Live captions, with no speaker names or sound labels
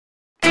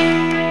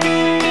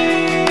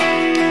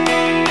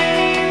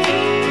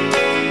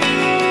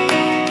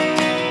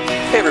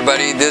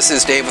everybody, this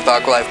is Dave with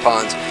Aqualife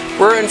Ponds.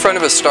 We're in front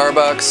of a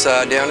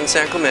Starbucks down in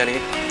San Clemente,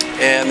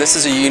 and this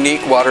is a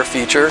unique water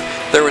feature.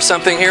 There was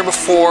something here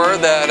before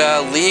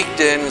that leaked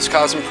and was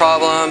causing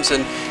problems,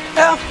 and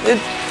it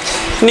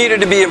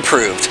needed to be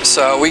improved.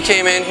 So we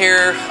came in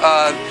here,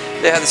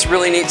 they had this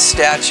really neat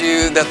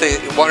statue that they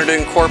wanted to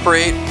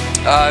incorporate.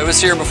 It was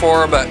here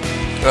before, but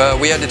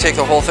we had to take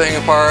the whole thing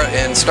apart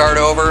and start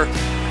over.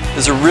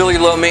 There's a really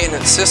low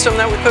maintenance system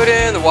that we put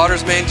in. The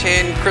water's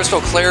maintained crystal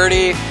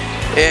clarity,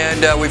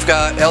 and we've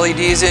got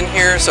LEDs in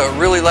here, so it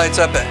really lights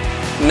up at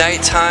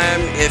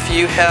nighttime. If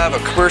you have a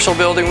commercial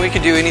building, we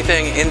could do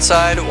anything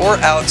inside or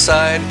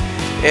outside.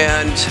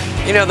 And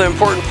you know, the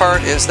important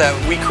part is that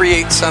we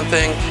create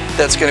something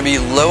that's going to be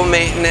low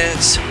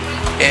maintenance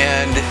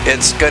and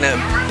it's going to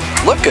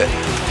look good.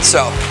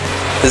 So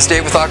this is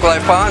Dave with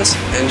Aqualife Ponds.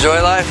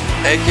 Enjoy life.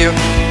 Thank you.